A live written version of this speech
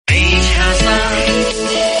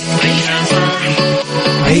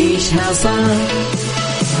عيشها صح،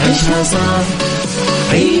 عيشها صح،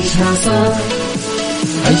 عيشها صح،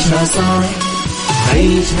 عيشها صح،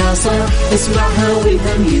 عيشها صح، اسمعها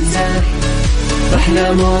والهم ينزاح،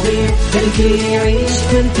 أحلى مواضيع الكل يعيش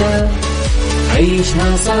مرتاح،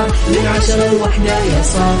 عيشها صح من 10 ل1 يا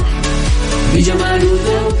صاح، بجمال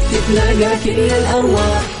وذوق تتلاقى كل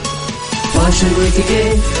الأرواح، فاشل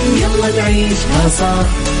واتيكيت يلا نعيشها صح،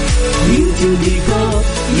 بيوتي وديكور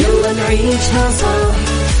يلا نعيشها صح،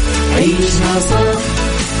 عيشها صح،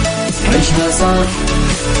 عيشها صح،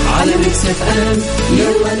 على ميكس اف ام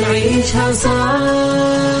يلا نعيشها صح.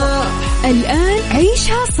 الآن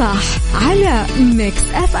عيشها صح على ميكس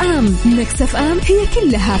اف ام. ميكس اف ام هي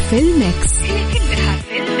كلها في الميكس، هي كلها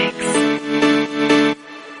في الميكس.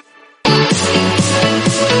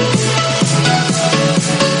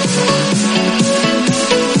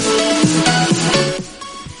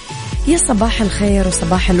 يا صباح الخير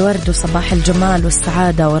وصباح الورد وصباح الجمال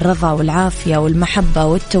والسعادة والرضا والعافية والمحبة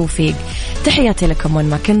والتوفيق. تحياتي لكم وين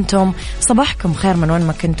ما كنتم، صباحكم خير من وين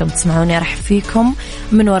ما كنتم تسمعوني. أرحب فيكم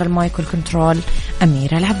من وراء المايك والكنترول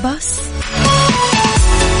أميرة العباس.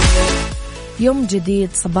 يوم جديد،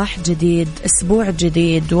 صباح جديد، أسبوع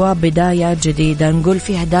جديد وبداية جديدة، نقول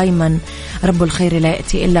فيها دايما رب الخير لا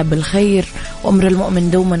يأتي إلا بالخير، وأمر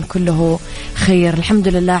المؤمن دوما كله خير. الحمد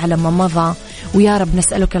لله على ما مضى، ويا رب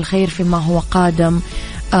نسألك الخير فيما هو قادم.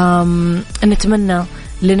 نتمنى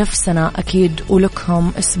لنفسنا أكيد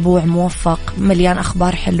ولكم أسبوع موفق مليان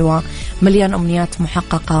أخبار حلوة، مليان أمنيات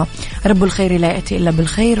محققة. رب الخير لا يأتي إلا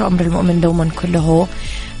بالخير، وأمر المؤمن دوما كله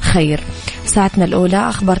خير. ساعتنا الأولى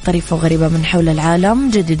أخبار طريفة وغريبة من حول العالم،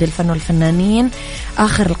 جديد الفن والفنانين،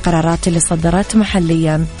 آخر القرارات اللي صدرت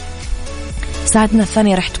محليا. ساعتنا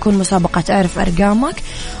الثانية رح تكون مسابقة أعرف أرقامك،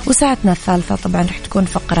 وساعتنا الثالثة طبعا رح تكون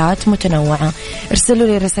فقرات متنوعة. ارسلوا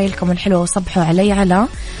لي رسائلكم الحلوة وصبحوا علي على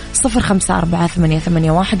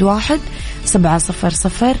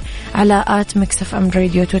 0548811700 على @mixfm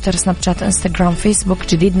راديو، تويتر، سناب شات، انستغرام، فيسبوك.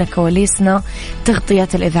 جديدنا، كواليسنا،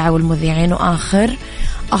 تغطيات الإذاعة والمذيعين، وآخر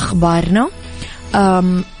أخبارنا.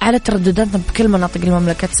 على تردداتنا بكل مناطق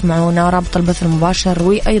المملكة تسمعونا، رابط البث المباشر،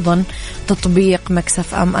 وأيضا تطبيق ميكس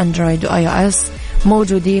اف ام اندرويد واي او اس،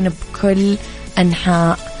 موجودين بكل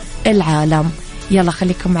أنحاء العالم. يلا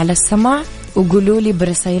خليكم على السمع وقولوا لي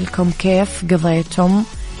برسائلكم كيف قضيتم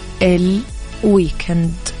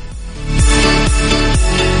الويكند.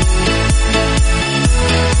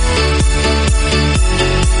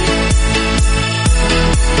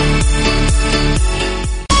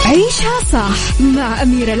 عيشها صح مع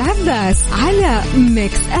أميرة العباس على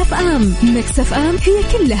ميكس اف ام. ميكس اف ام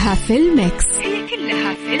هي كلها في الميكس، هي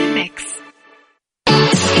كلها في الميكس.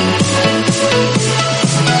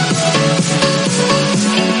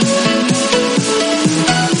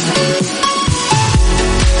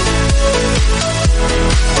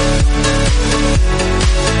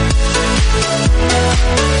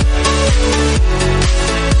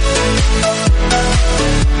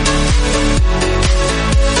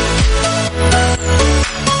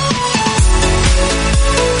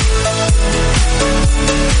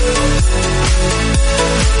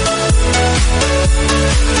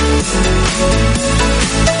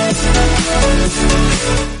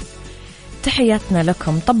 تحياتنا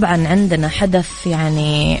لكم. طبعا عندنا حدث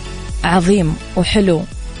يعني عظيم وحلو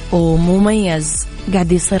ومميز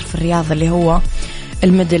قاعد يصير في الرياض، اللي هو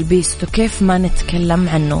الميدل بيست، وكيف ما نتكلم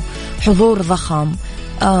عنه. حضور ضخم،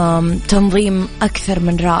 تنظيم أكثر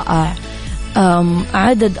من رائع،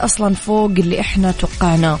 عدد أصلا فوق اللي إحنا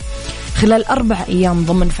توقعناه. خلال 4 أيام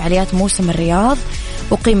ضمن فعاليات موسم الرياض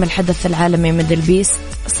أقيم الحدث العالمي ميدل بيست.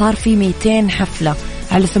 صار في 200 حفلة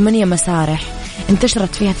على 8 مسارح،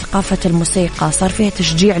 انتشرت فيها ثقافة الموسيقى، صار فيها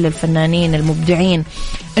تشجيع للفنانين المبدعين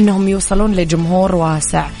أنهم يوصلون لجمهور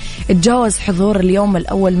واسع. اتجاوز حضور اليوم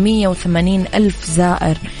الأول 180 ألف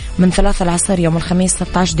زائر من 3 العصر يوم الخميس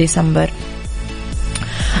 16 ديسمبر.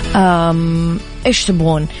 إيش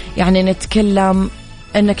تبغون؟ يعني نتكلم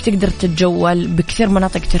أنك تقدر تتجول بكثير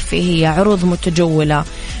مناطق ترفيهية، عروض متجولة،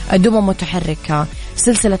 دمى متحركة،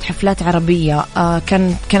 سلسلة حفلات عربية.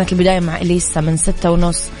 كانت البداية مع إليسا من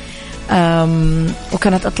 6:30،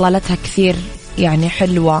 وكانت إطلالتها كثير يعني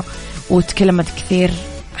حلوة، وتكلمت كثير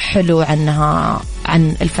حلو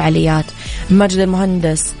عن الفعاليات. ماجد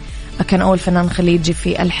المهندس كان أول فنان خليجي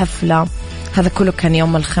في الحفلة. هذا كله كان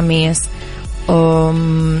يوم الخميس.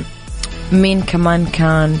 مين كمان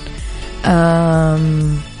كان؟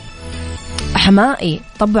 حمائي،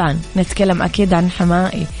 طبعا نتكلم أكيد عن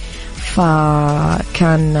حمائي.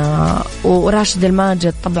 فكان وراشد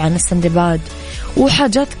الماجد طبعا السندباد،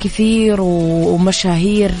 وحاجات كثير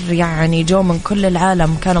ومشاهير يعني جو من كل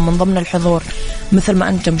العالم كانوا من ضمن الحضور مثل ما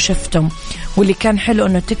أنتم شفتم. واللي كان حلو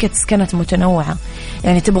أنه التيكتس كانت متنوعة،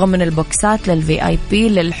 يعني تبغى من البوكسات للVIP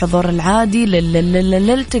للحضور العادي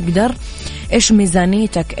تقدر إيش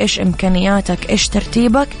ميزانيتك، إيش إمكانياتك، إيش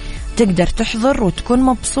ترتيبك، تقدر تحضر وتكون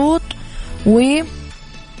مبسوط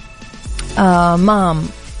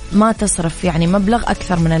ما تصرف يعني مبلغ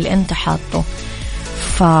أكثر من اللي أنت حاطه.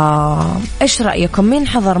 فإيش رأيكم؟ مين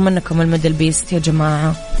حضر منكم الميدل بيست يا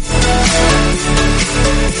جماعة؟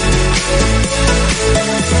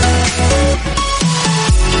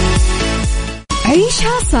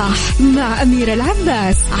 عيشها صح مع أميرة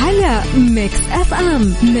العباس على ميكس أف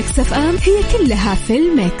أم. ميكس أف أم هي كلها في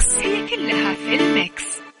الميكس، هي كلها في الميكس.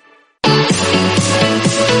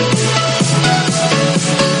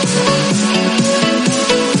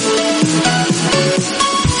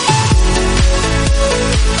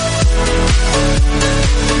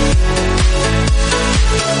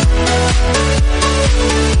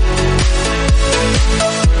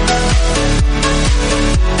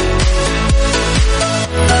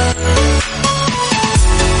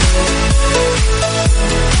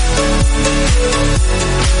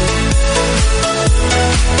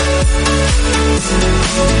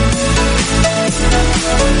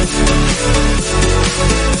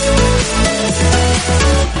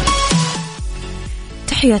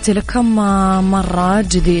 تحياتي لكم مرة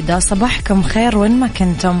جديدة، صباحكم خير وين ما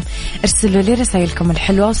كنتم. ارسلوا لي رسائلكم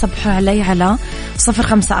الحلوة وصبحوا علي على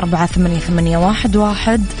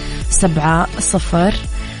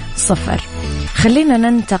 0548811700. خلينا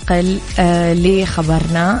ننتقل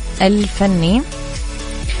لخبرنا الفني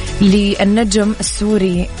للنجم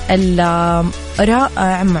السوري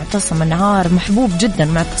الرائع معتصم النهار. محبوب جدا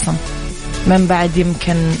معتصم من بعد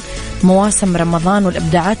يمكن مواسم رمضان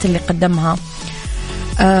والإبداعات اللي قدمها.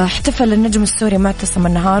 احتفل النجم السوري معتصم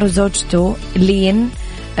النهار وزوجته لين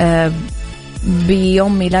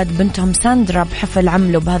بيوم ميلاد بنتهم ساندرا بحفل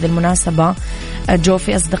عملوا بهذه المناسبة. جو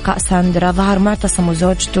في أصدقاء ساندرا، ظهر معتصم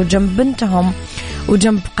وزوجته جنب بنتهم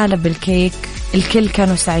وجنب قالب الكيك. الكل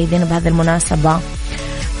كانوا سعيدين بهذه المناسبة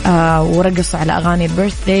ورقصوا على أغاني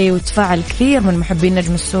البيرثدي، وتفاعل كثير من محبين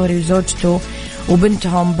النجم السوري وزوجته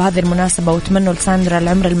وبنتهم بهذه المناسبة، وتمنوا لساندرا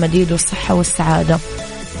العمر المديد والصحة والسعادة.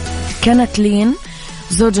 كانت لين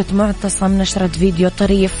زوجة معتصم نشرت فيديو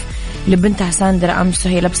طريف لبنتها ساندرا أمس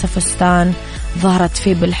وهي لابسة فستان ظهرت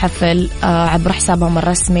فيه بالحفل عبر حسابهم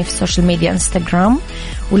الرسمي في السوشيال ميديا انستغرام،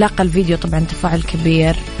 ولاقى الفيديو طبعا تفاعل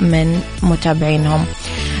كبير من متابعينهم.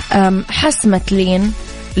 حسمت لين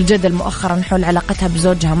الجدل مؤخرا حول علاقتها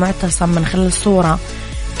بزوجها معتصم من خلال صورة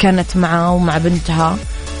كانت معه ومع بنتها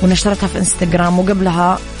ونشرتها في انستغرام،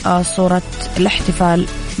 وقبلها صورة الاحتفال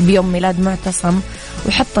بيوم ميلاد معتصم،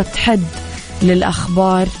 وحطت حد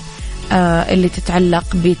للأخبار اللي تتعلق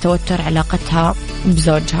بتوتر علاقتها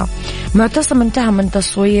بزوجها. معتصم انتهى من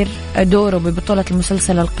تصوير دوره ببطولة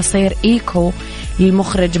المسلسل القصير إيكو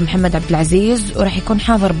للمخرج محمد عبد العزيز، وراح يكون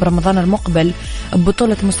حاضر برمضان المقبل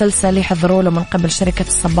ببطولة مسلسل يحضروا له من قبل شركة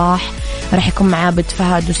الصباح، راح يكون مع عابد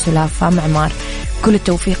فهد وسلافة معمار. كل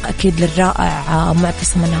التوفيق أكيد للرائع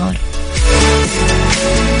معتصم النهار.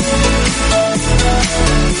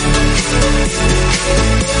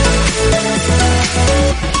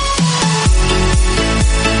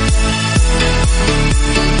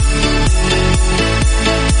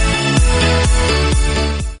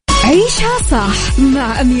 عيشها صح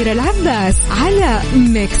مع أميرة العباس على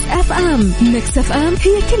ميكس أف أم. ميكس أف أم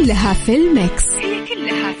هي كلها في الميكس، هي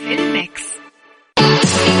كلها في الميكس.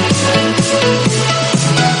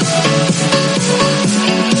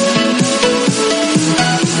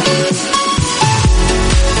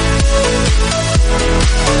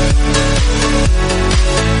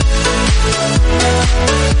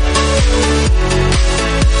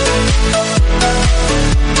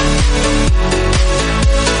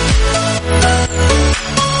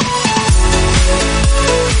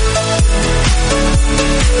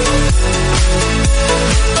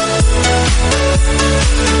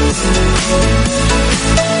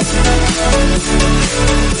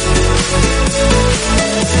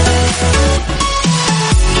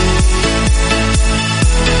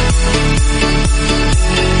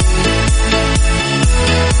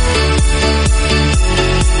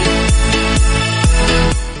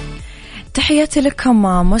 تحياتي لكم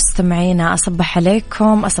مستمعينا، أصبح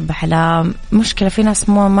عليكم، أصبح على مشكلة في ناس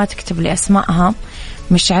ما تكتب لي أسمائها،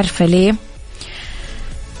 مش عارفة ليه.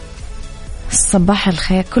 صباح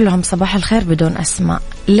الخير، كلهم صباح الخير بدون أسماء،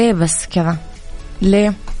 ليه بس كذا؟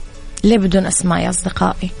 ليه بدون أسماء يا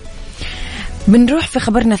أصدقائي؟ بنروح في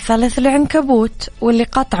خبرنا الثالث العنكبوت، واللي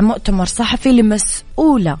قاطع مؤتمر صحفي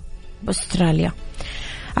لمسؤولة بأستراليا.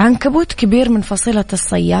 عنكبوت كبير من فصيلة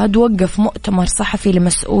الصياد وقف مؤتمر صحفي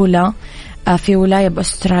لمسؤولة في ولاية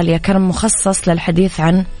بأستراليا كان مخصص للحديث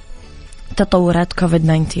عن تطورات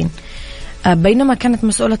كوفيد-19. بينما كانت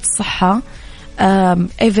مسؤولة الصحة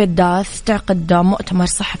إيفيد داث تعقد مؤتمر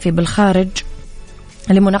صحفي بالخارج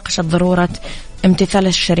لمناقشة ضرورة امتثال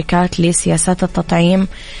الشركات لسياسات التطعيم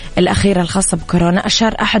الأخيرة الخاصة بكورونا.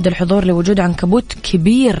 أشار أحد الحضور لوجود عنكبوت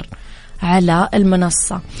كبير على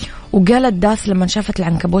المنصة، وقالت داث لما شافت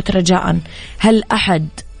العنكبوت رجاء هل أحد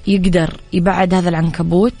يقدر يبعد هذا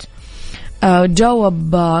العنكبوت؟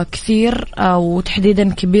 جاوب كثير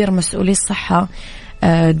وتحديدا كبير مسؤولي الصحة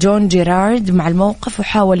جون جيرارد مع الموقف،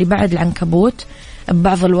 وحاول يبعد العنكبوت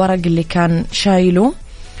ببعض الورق اللي كان شايله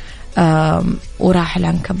وراح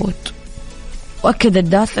العنكبوت. وأكدت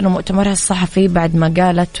داث أنه مؤتمرها الصحفي بعد ما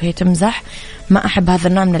قالت وهي تمزح ما أحب هذا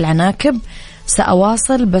النوع من العناكب،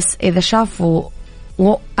 سأواصل بس إذا شافوا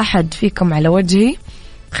أحد فيكم على وجهي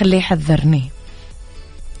خليه يحذرني.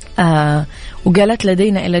 وقالت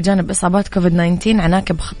لدينا إلى جانب إصابات كوفيد-19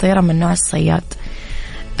 عناكب خطيرة من نوع الصياد.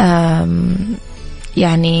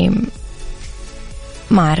 يعني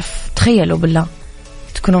ما أعرف، تخيلوا بالله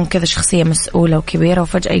تكونون كذا شخصية مسؤولة وكبيرة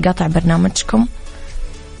وفجأة يقاطع برنامجكم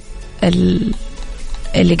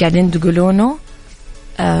اللي قاعدين تقولونه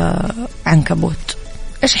عنكبوت.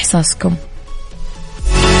 إيش إحساسكم؟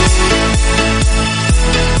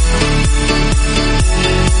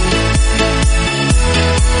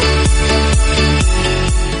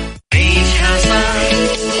 عيشها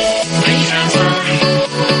صح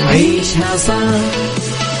عيشها صح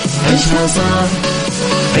عيشها صح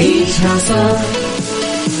عيشها صح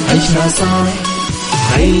عيشها صح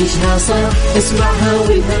عيشها صح اسمعها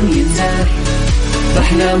والهم ينزاح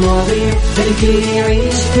أحلى مواضيع الكل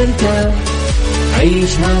يعيش ترتاح.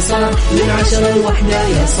 عيشها صح من 10 ل1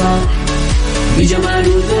 يا صاح بجمال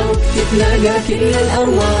وذوق تتلاقى كل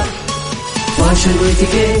الأرواح. فاشل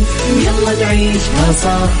واتيكيت يلا نعيشها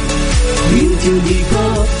صح، بيوتي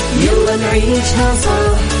وديكور يلا نعيشها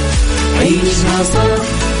صح. عيشها صح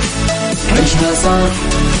عيشها صح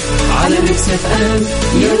على ميكس اف ام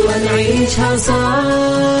يلا نعيشها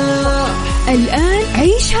صح. الآن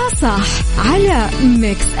عيشها صح على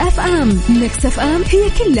ميكس اف ام. ميكس اف ام هي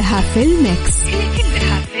كلها في الميكس.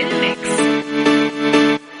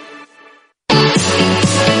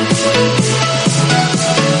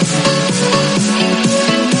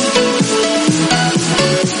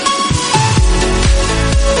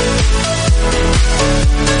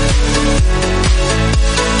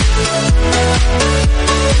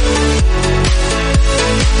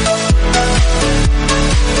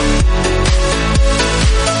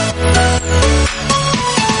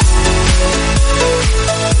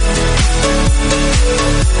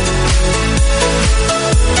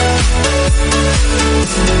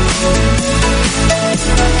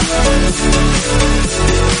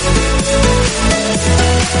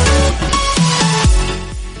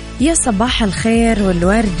 يا صباح الخير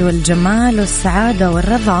والورد والجمال والسعادة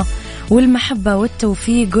والرضا والمحبة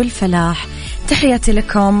والتوفيق والفلاح. تحياتي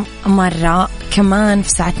لكم مرة كمان في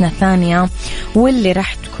ساعتنا الثانية واللي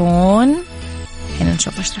راح تكون هنا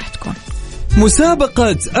نشوف ايش راح تكون.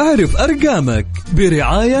 مسابقة أعرف أرقامك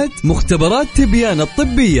برعاية مختبرات تبيان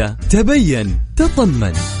الطبية. تبين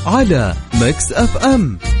تطمن على ميكس اف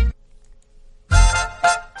ام.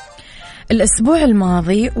 الأسبوع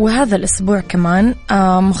الماضي وهذا الأسبوع كمان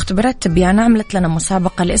مختبرات تبيان عملت لنا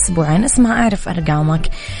مسابقة لأسبوعين اسمها أعرف أرقامك.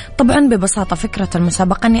 طبعا ببساطة فكرة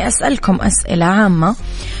المسابقة أني أسألكم أسئلة عامة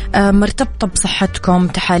مرتبطة بصحتكم،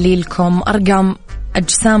 تحاليلكم، أرقام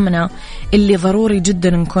أجسامنا اللي ضروري جدا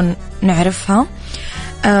نكون نعرفها.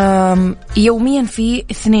 يوميا في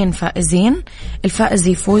 2 فائزين. الفائز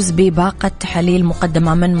يفوز بباقة تحاليل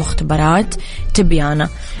مقدمة من مختبرات تبيانة.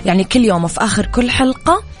 يعني كل يوم في آخر كل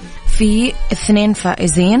حلقة في 2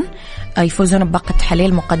 فائزين يفوزون بباقة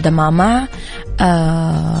تحاليل مقدمة مع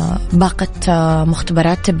باقة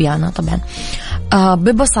مختبرات تبيانة. طبعا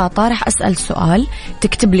ببساطة راح أسأل سؤال،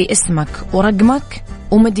 تكتب لي اسمك ورقمك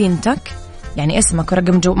ومدينتك. يعني اسمك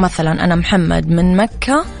ورقم مثلا أنا محمد من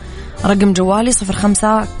مكة، رقم جوالي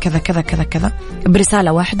 05 كذا كذا كذا كذا،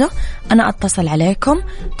 برسالة واحدة أنا أتصل عليكم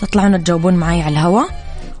تطلعون تجاوبون معي على الهواء،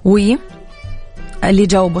 واللي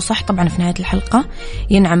جاوبوا صح طبعا في نهاية الحلقة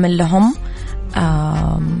ينعمل لهم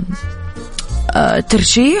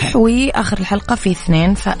ترشيح، وآخر الحلقة في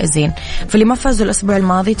 2 فائزين. فاللي ما فازوا الأسبوع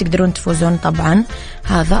الماضي تقدرون تفوزون طبعا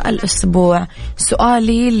هذا الأسبوع.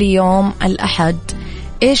 سؤالي ليوم الأحد،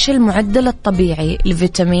 إيش المعدل الطبيعي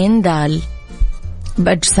لفيتامين د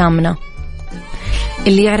بأجسامنا؟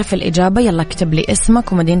 اللي يعرف الإجابة يلا اكتب لي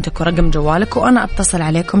اسمك ومدينتك ورقم جوالك وأنا أتصل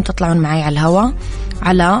عليكم تطلعون معي على الهواء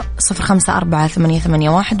على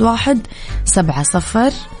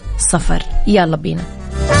 0548811700. يلا بينا.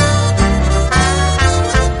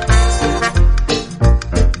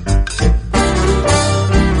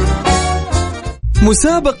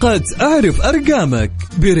 مسابقة أعرف أرقامك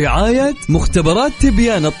برعاية مختبرات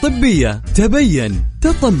تبيان الطبية. تبين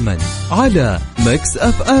تطمن على ميكس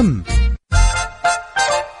اف ام.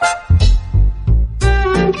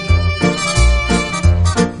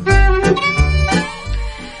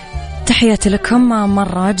 تحياتي لكم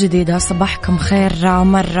مرة جديدة، صباحكم خير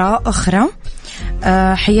مرة أخرى.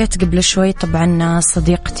 حيات قبل شوي طبعا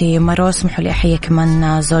صديقتي مرو، اسمحوا لي أحيي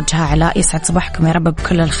كمان زوجها علاء. يسعد صباحكم يا رب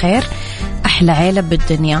بكل الخير، أحلى عيلة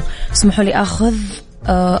بالدنيا. اسمحوا لي أخذ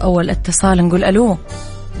أول اتصال، نقول ألو.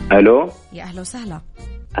 ألو، يا أهلا وسهلا.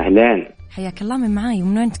 أهلين، حياك الله. من معاي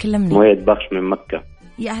ومن وين تكلمني؟ مؤيد بخش من مكة.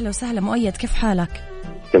 يا أهلا وسهلا مؤيد، كيف حالك؟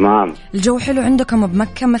 تمام. الجو حلو عندكم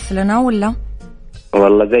بمكة مثلنا ولا؟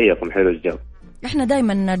 والله زيكم حلو الجو. إحنا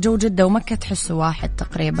دايما جو جدة ومكة تحسوا واحد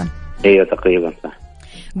تقريبا. ايوه تقريبا صح.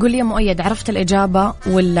 قول لي يا مؤيد، عرفت الإجابة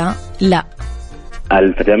ولا لا؟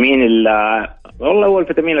 الفيتامين والله هو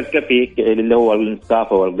الفيتامين الكافي اللي هو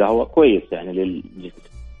النسكافيه والقهوة كويس يعني للجسم.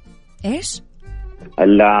 ايش؟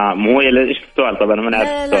 مو هي ايش السؤال؟ طبعا انا ما نعرف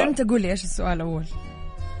السؤال. لا انت قول لي ايش السؤال اول.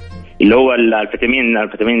 اللي هو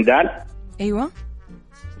الفيتامين د. ايوه.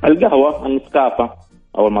 القهوة النسكافيه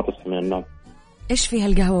اول ما تصحى من النوم. ايش فيها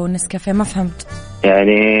القهوة والنسكافيه؟ ما فهمت.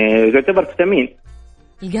 يعني تعتبر فيتامين.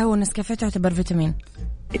 القهوة والنسكافيه تعتبر فيتامين؟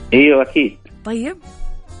 ايوه اكيد. طيب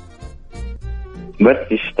بس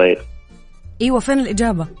ايش طيب؟ ايوه فين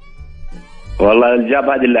الإجابة؟ والله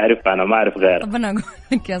الإجابة هذه اللي أعرفها، أنا ما أعرف غيرها. طب أنا أقول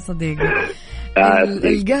لك يا صديقي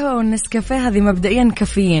القهوة والنسكافيه هذه مبدئيا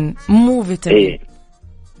كافيين مو فيتامين. إيه؟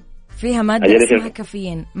 فيها مادة اسمها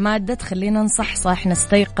كافيين، مادة تخلينا نصحصح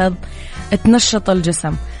نستيقظ تنشط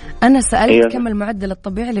الجسم. أنا سألت إيه؟ كم المعدل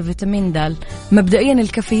الطبيعي لفيتامين د. مبدئيا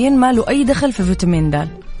الكافيين ما له أي دخل في فيتامين د.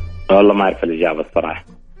 والله ما أعرف الإجابة الصراحة.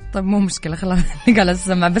 طيب مو مشكلة، خلاص نقال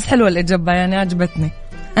السمع، بس حلوة الإجابة يعني عجبتني.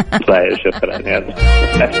 طيب شكرا. يلا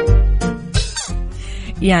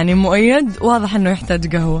يعني مؤيد واضح أنه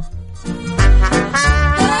يحتاج قهوة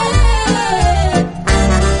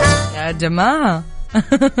يا جماعة.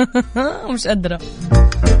 مش قادرة.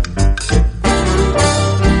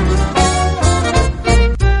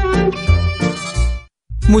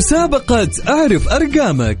 مسابقة أعرف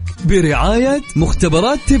أرقامك برعاية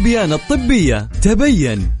مختبرات تبيان الطبية.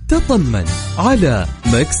 تبين تطمن على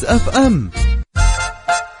ميكس اف ام.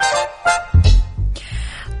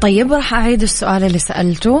 طيب راح أعيد السؤال اللي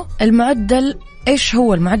سألته. المعدل، إيش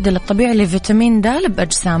هو المعدل الطبيعي لفيتامين د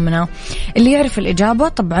بأجسامنا؟ اللي يعرف الإجابة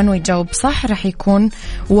طبعا ويجاوب صح راح يكون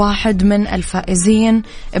واحد من الفائزين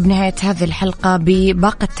بنهاية هذه الحلقة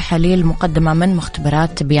بباقة تحاليل مقدمة من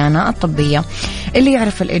مختبرات تبيانة الطبية. اللي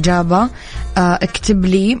يعرف الإجابة اكتب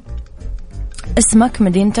لي اسمك،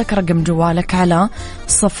 مدينتك، رقم جوالك على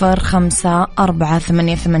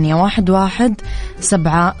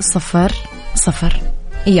 0548811700.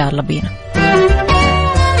 يلا بينا.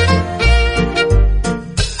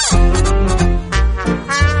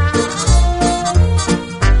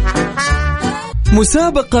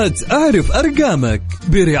 مسابقة أعرف أرقامك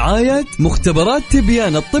برعاية مختبرات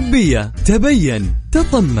تبيان الطبية. تبين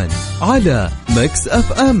تطمن على ميكس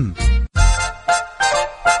اف ام.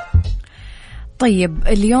 طيب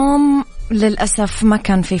اليوم للأسف ما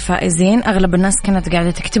كان في فائزين، أغلب الناس كانت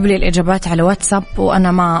قاعدة تكتب لي الإجابات على واتساب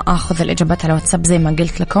وأنا ما أخذ الإجابات على واتساب. زي ما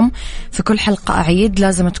قلت لكم في كل حلقة أعيد،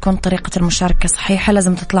 لازم تكون طريقة المشاركة صحيحة،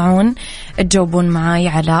 لازم تطلعون تجاوبون معاي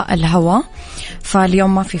على الهواء.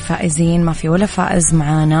 فاليوم ما في فائزين، ما في ولا فائز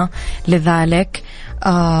معانا، لذلك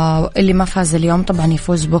اللي ما فاز اليوم طبعا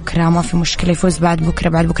يفوز بكرة، ما في مشكلة، يفوز بعد بكرة،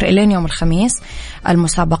 بعد بكرة، إلين يوم الخميس.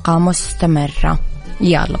 المسابقة مستمرة.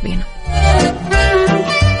 يلا بينا.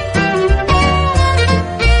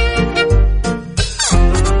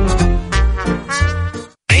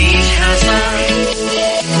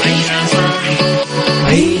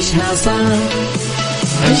 عيشها صح،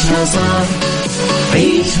 عيشها صح،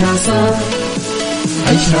 عيشها صح،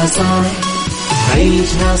 عيشها صح،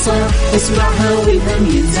 عيشها صح، اسمعها والهم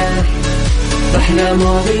ينزاح، أحلى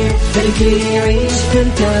مواضيع خلي يعيش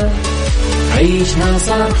ترتاح. عيشها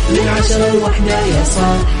صح من 10 ل1 يا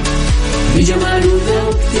صاح، بجمال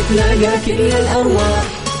وذوق تتلاقى كل الأرواح.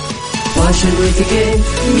 فاشل واتيكيت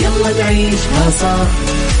يلا نعيشها صح،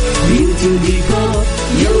 بيوتي وديكور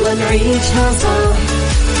يلا نعيشها صح.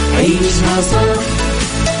 عيشها صح،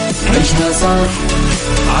 عيشها صح،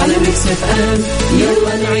 على ميكس اف ام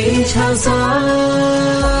يلا نعيشها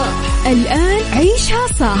صح. الآن عيشها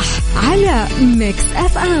صح على ميكس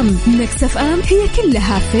أف أم. ميكس أف أم هي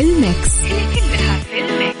كلها في الميكس.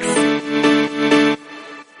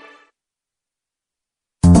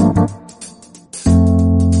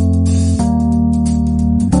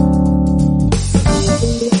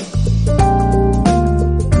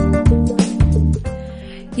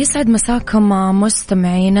 يسعد مساكم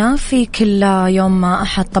مستمعينا في كل يوم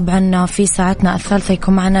أحد. طبعا في ساعتنا الثالثة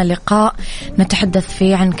يكون معنا لقاء نتحدث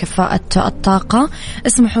فيه عن كفاءة الطاقة.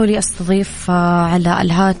 اسمحوا لي أستضيف على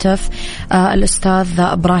الهاتف الأستاذ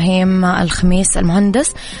إبراهيم الخميس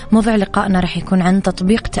المهندس. موضوع لقائنا رح يكون عن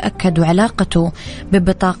تطبيق تأكد وعلاقته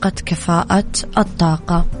ببطاقة كفاءة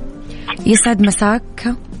الطاقة. يسعد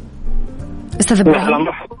مساك أستاذ إبراهيم.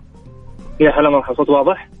 يا هلا مرحبا. صوت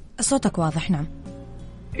واضح؟ صوتك واضح نعم.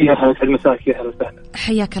 يا هلا يسعد مساك. يا هلا وسهلا.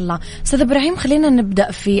 حياك الله أستاذ إبراهيم. خلينا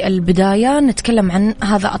نبدأ في البداية نتكلم عن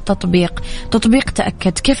هذا التطبيق، تطبيق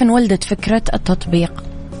تأكد. كيف انولدت فكرة التطبيق؟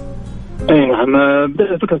 أي نعم،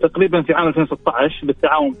 بدأت الفكرة تقريبا في عام 2016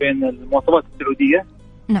 بالتعاون بين المواصفات السعودية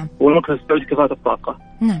نعم والمركز السعودي لكفاءة الطاقة.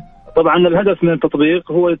 نعم. طبعا الهدف من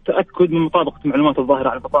التطبيق هو التأكد من مطابقة المعلومات الظاهرة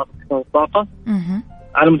على بطاقة كفاءة الطاقة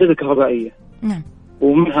على المنتجات الكهربائية. نعم.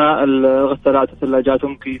 ومنها الغسالات والثلاجات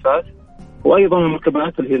والمكيفات، وأيضا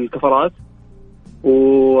المركبات اللي هي الكفرات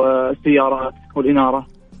والسيارات والإنارة.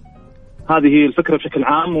 هذه الفكرة بشكل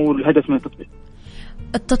عام والهدف من التطبيق.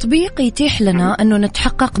 التطبيق يتيح لنا أنه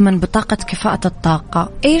نتحقق من بطاقة كفاءة الطاقة.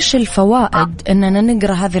 إيش الفوائد أننا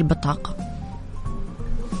نقرأ هذه البطاقة؟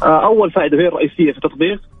 أول فائدة هي الرئيسية في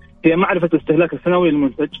التطبيق هي معرفة الاستهلاك السنوي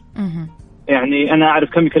للمنتج. يعني أنا أعرف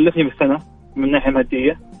كم يكلفني بالسنة من ناحية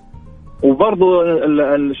مادية. وبرضو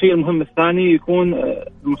الشيء المهم الثاني يكون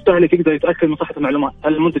المستهلك يقدر يتأكد من صحة المعلومات،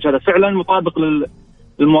 هل المنتج هذا فعلا مطابق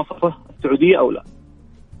للمواصفة السعودية أو لا.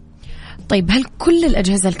 طيب هل كل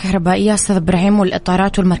الأجهزة الكهربائية أستاذ إبراهيم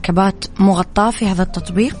والإطارات والمركبات مغطاة في هذا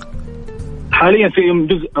التطبيق؟ حاليا في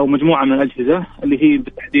جزء أو مجموعة من الأجهزة اللي هي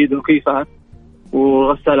بالتحديد المكيفات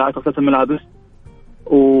وغسالات، غسالة الملابس،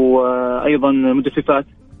 وأيضا مجففات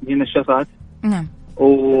هي النشافات. نعم.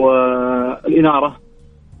 والإنارة،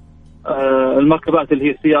 المركبات اللي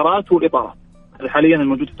هي السيارات والإطارات. حاليا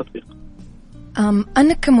الموجود في التطبيق.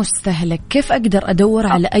 أنا كمستهلك كيف أقدر أدور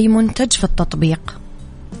على أي منتج في التطبيق؟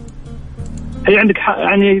 هي عندك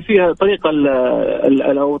يعني فيها طريقة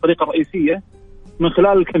أو الطريقة الرئيسية من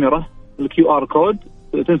خلال الكاميرا الQR كود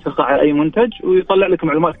تنسخ على أي منتج ويطلع لك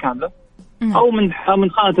معلومات كاملة. أو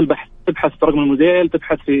من خانة البحث تبحث في رقم الموديل،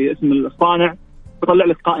 تبحث في اسم الصانع، يطلع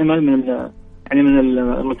لك قائمة من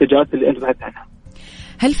المنتجات اللي أنت بحثت عنها.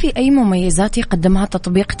 هل في أي مميزات يقدمها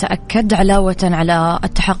تطبيق تأكد علاوة على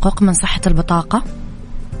التحقق من صحة البطاقة؟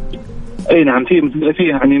 أي نعم، في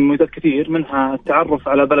يعني مميزات كثير، منها التعرف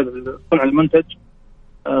على بلد صنع المنتج،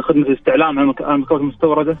 خدمة الاستعلام على المكونات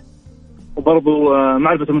المستوردة، وبرضو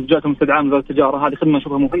معرفة المنتجات المستدعاة من وزارة التجارة. هذه خدمة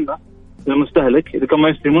نشوفها مهمة للمستهلك. إذا كان ما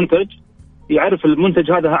يشتري منتج يعرف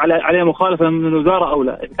المنتج هذا عليه مخالفة من الوزارة أو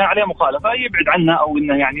لا. إذا كان عليه مخالفة يبعد عنها أو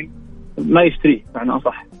إنه يعني ما يشتريه يعني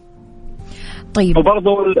أصح. طيب.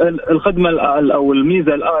 وبرضو الخدمة أو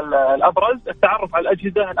الميزة الأبرز التعرف على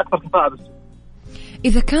الأجهزة الأكثر كفاءة بالسوق.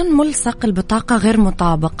 إذا كان ملصق البطاقة غير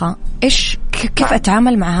مطابقة كيف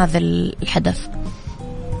أتعامل مع هذا الحدث؟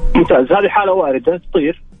 ممتاز، هذه حالة واردة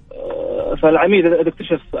تصير. فالعميل إذا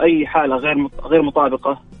اكتشف أي حالة غير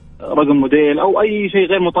مطابقة، رقم موديل أو أي شيء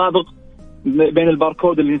غير مطابق بين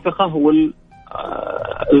الباركود اللي ينسخه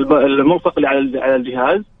والملصق اللي على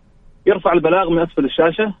الجهاز، يرفع البلاغ من أسفل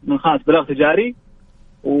الشاشة من خانة بلاغ تجاري،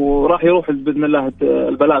 وراح يروح بإذن الله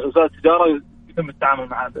البلاغ وزارة التجارة ويتم التعامل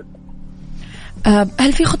مع هذا.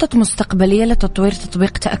 هل في خطط مستقبلية لتطوير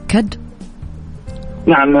تطبيق تأكد؟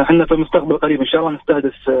 نعم، احنا في المستقبل القريب إن شاء الله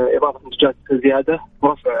نستهدف إضافة منتجات زيادة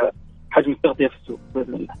ورفع حجم التغطية في السوق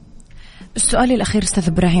بإذن الله. السؤال الأخير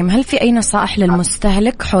أستاذ إبراهيم، هل في أي نصائح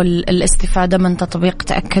للمستهلك حول الاستفادة من تطبيق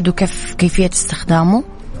تأكد وكيفية استخدامه؟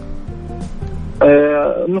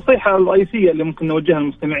 النصيحة الرئيسية اللي ممكن نوجهها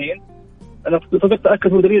للمستمعين أن تطبيق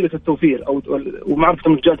تأكد هو دليل التوفير أو ومعرفة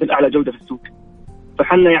المنتجات الأعلى جودة في السوق.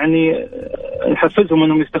 فحنا يعني نحفزهم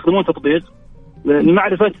أنهم يستخدمون تطبيق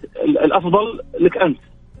لمعرفة الأفضل لك أنت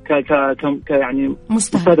يعني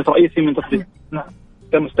مستهدف رئيسي من تطبيق. نعم،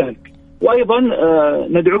 كمستهلك. وأيضا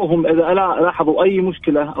ندعوهم إذا لاحظوا أي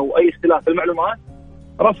مشكلة أو أي اختلاف في المعلومات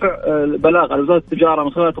رفع بلاغ على وزارة التجارة من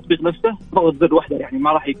خلال التطبيق نفسه، ضغط زر واحدة، يعني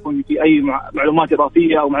ما راح يكون في أي معلومات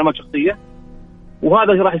إضافية أو معلومات شخصية.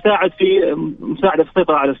 وهذا راح يساعد في مساعدة في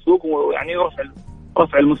السيطرة على السوق ويعني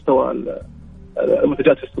رفع المستوى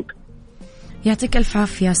المنتجات في السوق. يعطيك ألف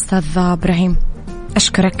عافية أستاذ إبراهيم،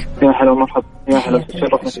 أشكرك. يا هلا ومرحبا. يا هلا،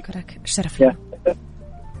 أشكرك، الشرف لي.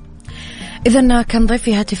 إذن كان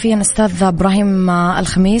ضيفي هاتفيا أستاذ إبراهيم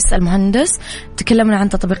الخميس المهندس. تكلمنا عن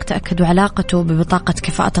تطبيق تأكد وعلاقته ببطاقة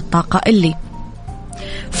كفاءة الطاقة. اللي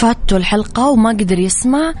فاتوا الحلقة وما قدر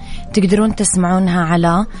يسمع تقدرون تسمعونها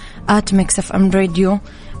على @mixfmradio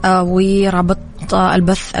ورابط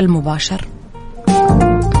البث المباشر.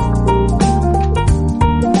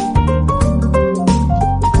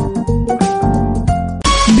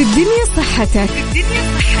 بالدنيا صحتك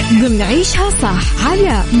ضمن عيشها صح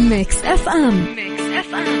على ميكس اف ام.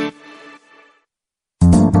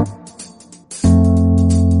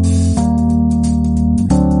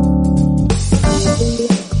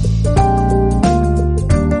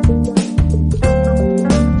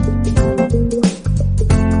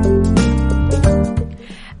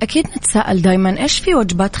 أكيد نتساءل دايما إيش في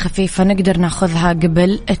وجبات خفيفة نقدر ناخذها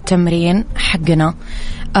قبل التمرين حقنا.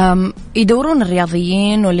 يدورون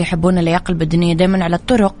الرياضيين واللي يحبون اللياقة البدنية دايما على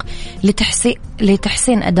الطرق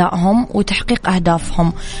لتحسين أدائهم وتحقيق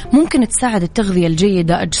أهدافهم. ممكن تساعد التغذية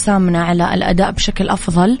الجيدة أجسامنا على الأداء بشكل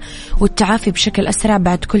أفضل والتعافي بشكل أسرع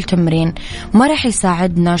بعد كل تمرين. ما راح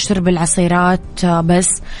يساعدنا شرب العصيرات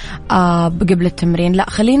بس قبل التمرين، لا،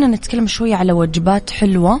 خلينا نتكلم شوية على وجبات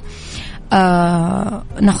حلوة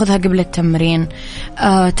ناخذها قبل التمرين.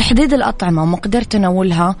 تحديد الأطعمة ومقدار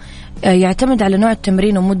تناولها يعتمد على نوع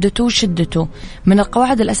التمرين ومدته وشدته. من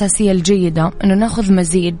القواعد الأساسية الجيدة أنه ناخذ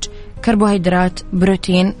مزيج كربوهيدرات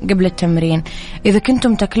بروتين قبل التمرين. إذا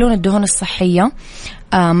كنتم تأكلون الدهون الصحية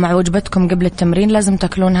مع وجبتكم قبل التمرين لازم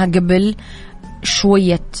تأكلونها قبل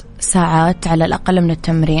شوية ساعات على الأقل من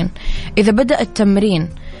التمرين. إذا بدأ التمرين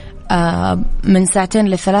من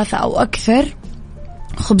 2 ل3 أو أكثر،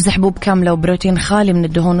 خبز حبوب كاملة وبروتين خالي من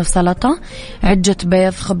الدهون وسلطة، عجة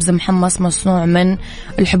بيض، خبز محمص مصنوع من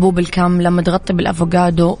الحبوب الكاملة متغطي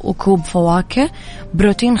بالأفوكادو، وكوب فواكه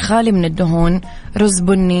بروتين خالي من الدهون، رز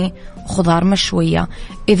بني، خضار مشوية.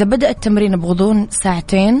 إذا بدأ التمرين بغضون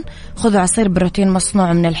 2 خذوا عصير بروتين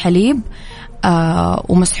مصنوع من الحليب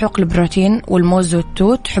ومسحوق البروتين والموز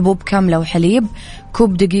والتوت، حبوب كاملة وحليب،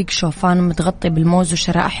 كوب دقيق شوفان متغطي بالموز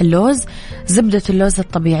وشرائح اللوز، زبدة اللوز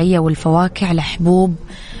الطبيعية والفواكه على حبوب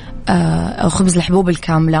أو خبز الحبوب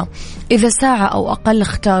الكاملة. إذا 1 ساعة أو أقل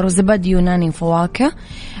اختاروا زبادي يوناني وفواكه،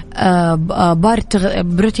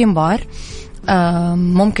 بروتين بار.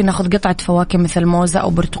 ممكن ناخذ قطعة فواكه مثل موزة أو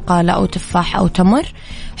برتقالة أو تفاح أو تمر.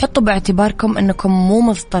 حطوا باعتباركم أنكم مو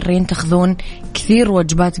مضطرين تاخذون كثير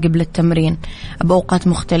وجبات قبل التمرين بأوقات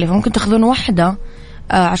مختلفة، ممكن تاخذون واحدة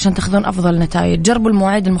عشان تاخذون أفضل نتائج. جربوا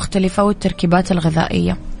المواعيد المختلفة والتركيبات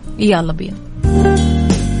الغذائية. يلا بينا.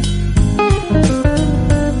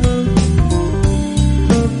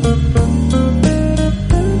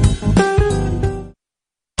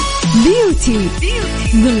 بيوتي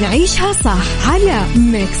ضمن عيشها صح على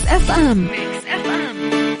ميكس اف ام.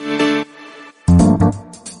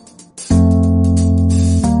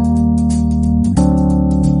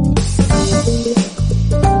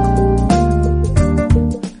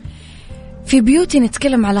 في بيوتي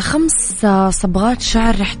نتكلم على 5 صبغات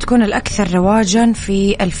شعر رح تكون الأكثر رواجا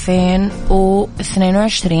في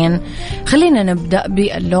 2022. خلينا نبدأ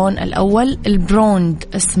باللون الأول، البروند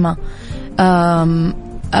اسمه.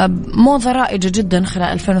 موضة رائجة جدا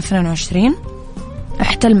خلال 2022،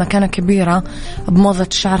 احتل مكانة كبيرة بموضة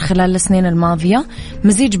الشعر خلال السنين الماضية.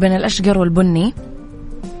 مزيج بين الأشقر والبني،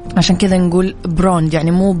 عشان كذا نقول بروند،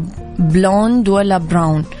 يعني مو بلوند ولا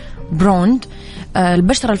براون، بروند.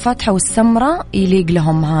 البشرة الفاتحة والسمرة يليق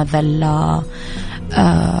لهم هذا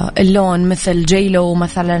اللون، مثل جيلو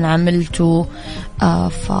مثلا عملته.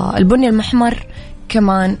 فالبني المحمر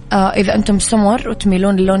كمان، إذا أنتم سمر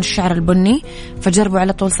وتميلون للون الشعر البني فجربوا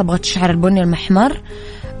على طول صبغة الشعر البني المحمر،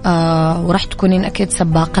 وراح تكونين أكيد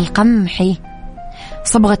سباقة. القمحي،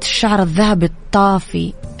 صبغة الشعر الذهبي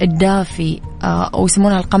الطافي الدافي، أو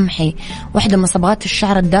يسمونها القمحي، واحدة من صبغات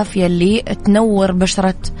الشعر الدافية اللي تنور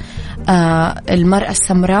بشرة المرأة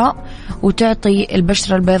السمراء وتعطي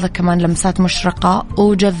البشرة البيضاء كمان لمسات مشرقة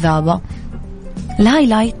وجذابة.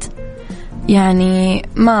 الهايلايت يعني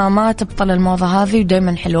ما تبطل الموضة هذه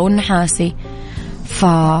ودايما حلوة. والنحاسي،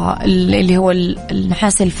 فاللي هو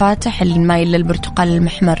النحاسي الفاتح اللي مايل للبرتقال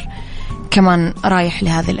المحمر كمان رايح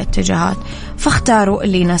لهذه الاتجاهات. فاختاروا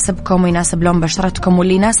اللي يناسبكم ويناسب لون بشرتكم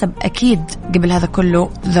واللي يناسب أكيد قبل هذا كله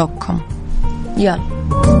ذوقكم. يلا.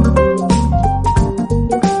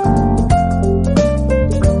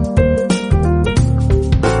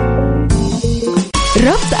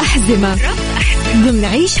 ربط أحزمة ضمن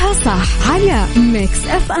عيشها صح على ميكس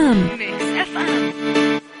اف ام.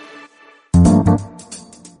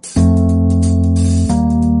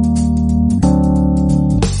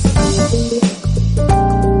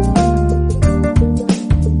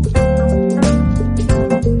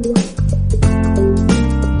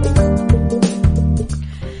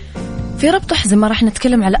 في ربط أحزمة راح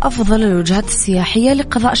نتكلم على أفضل الوجهات السياحية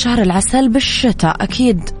لقضاء شهر العسل بالشتاء.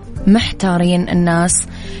 أكيد محتارين الناس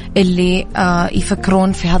اللي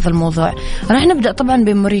يفكرون في هذا الموضوع. راح نبدأ طبعا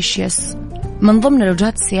بموريشيوس، من ضمن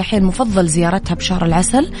الوجهات السياحية المفضل زيارتها بشهر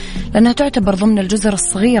العسل، لأنها تعتبر ضمن الجزر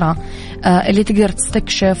الصغيرة اللي تقدر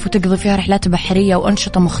تستكشف وتقضي فيها رحلات بحرية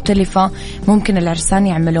وأنشطة مختلفة ممكن العرسان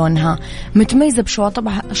يعملونها. متميزة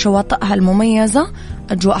بشواطئها المميزة،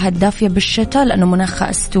 أجواءها الدافية بالشتاء لأنه مناخها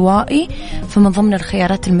استوائي، فمن ضمن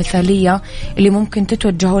الخيارات المثالية اللي ممكن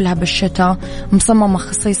تتوجهوا لها بالشتاء، مصممة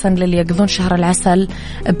خصيصا للي يقضون شهر العسل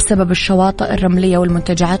بسبب الشواطئ الرملية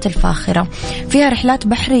والمنتجعات الفاخرة. فيها رحلات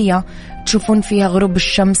بحرية تشوفون فيها غروب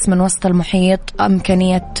الشمس من وسط المحيط،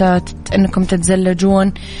 إمكانية أنكم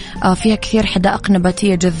تتزلجون، فيها كثير حدائق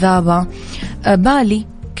نباتية جذابة. بالي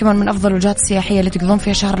كمان من أفضل الوجهات السياحية اللي تقضون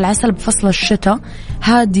فيها شهر العسل بفصل الشتاء،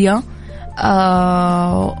 هادية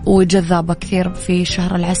وجذابة كثير في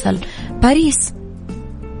شهر العسل. باريس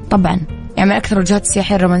طبعا يعني من أكثر الوجهات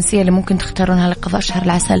السياحية الرومانسية اللي ممكن تختارونها لقضاء شهر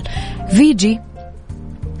العسل. فيجي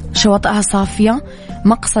شواطئها صافية،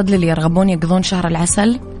 مقصد للي يرغبون يقضون شهر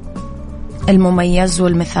العسل المميز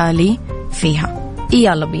والمثالي فيها.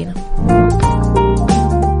 يلا بينا.